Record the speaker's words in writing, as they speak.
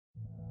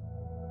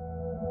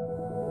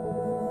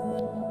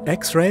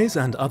X-rays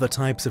and other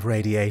types of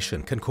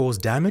radiation can cause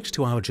damage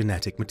to our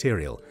genetic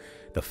material.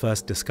 The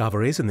first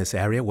discoveries in this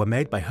area were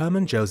made by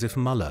Hermann Joseph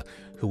Muller,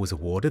 who was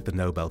awarded the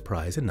Nobel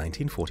Prize in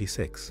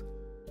 1946.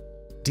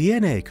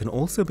 DNA can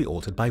also be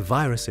altered by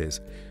viruses.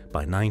 By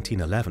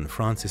 1911,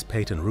 Francis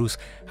Peyton Roos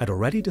had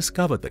already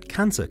discovered that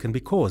cancer can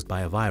be caused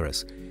by a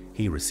virus.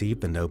 He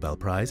received the Nobel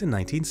Prize in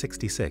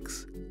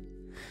 1966.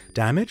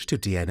 Damage to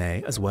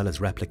DNA as well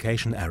as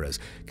replication errors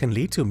can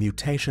lead to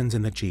mutations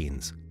in the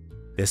genes.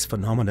 This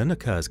phenomenon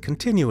occurs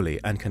continually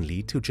and can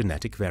lead to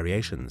genetic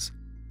variations.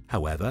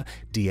 However,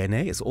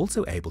 DNA is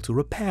also able to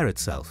repair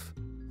itself.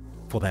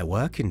 For their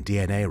work in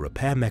DNA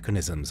repair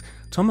mechanisms,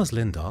 Thomas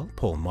Lindahl,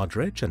 Paul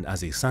Modrich and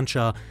Aziz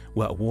Sanchar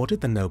were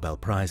awarded the Nobel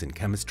Prize in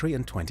Chemistry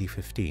in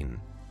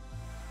 2015.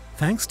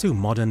 Thanks to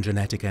modern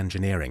genetic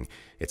engineering,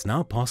 it's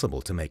now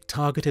possible to make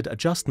targeted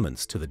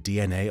adjustments to the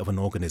DNA of an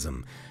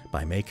organism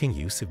by making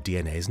use of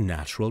DNA's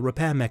natural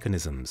repair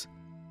mechanisms.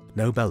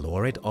 Nobel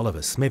laureate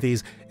Oliver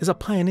Smithies is a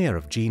pioneer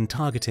of gene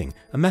targeting,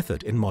 a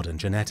method in modern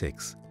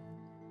genetics.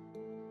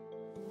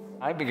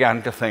 I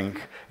began to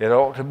think it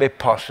ought to be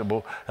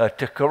possible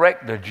to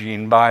correct the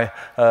gene by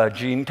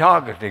gene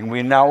targeting.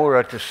 We now are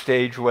at a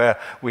stage where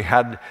we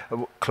had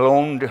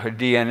cloned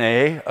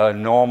DNA,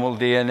 normal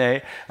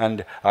DNA,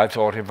 and I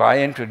thought if I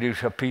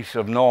introduce a piece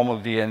of normal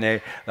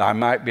DNA, I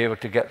might be able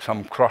to get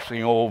some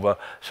crossing over,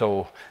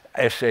 so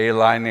SA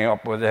lining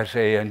up with SA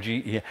and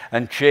GE,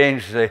 and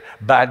change the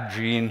bad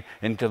gene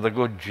into the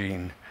good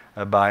gene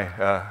by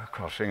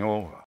crossing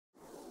over.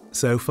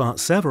 So far,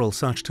 several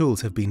such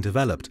tools have been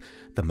developed: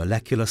 the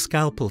molecular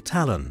scalpel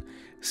TALON,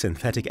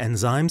 synthetic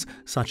enzymes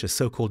such as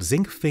so-called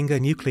zinc finger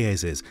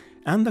nucleases,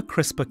 and the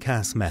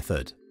CRISPR-Cas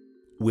method.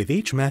 With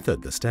each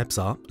method, the steps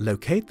are: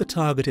 locate the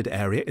targeted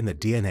area in the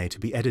DNA to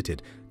be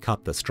edited,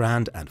 cut the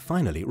strand, and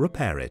finally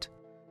repair it.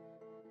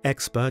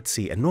 Experts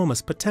see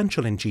enormous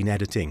potential in gene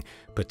editing,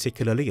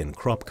 particularly in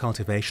crop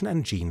cultivation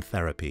and gene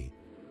therapy.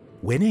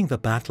 Winning the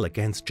battle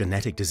against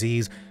genetic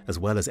disease, as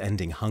well as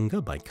ending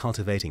hunger by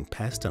cultivating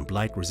pest and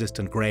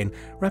blight-resistant grain,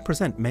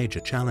 represent major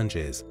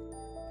challenges.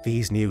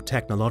 These new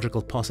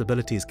technological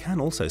possibilities can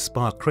also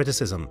spark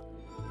criticism.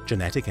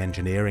 Genetic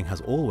engineering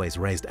has always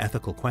raised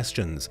ethical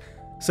questions.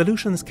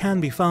 Solutions can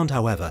be found,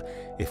 however,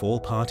 if all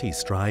parties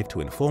strive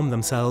to inform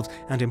themselves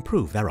and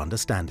improve their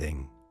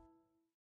understanding.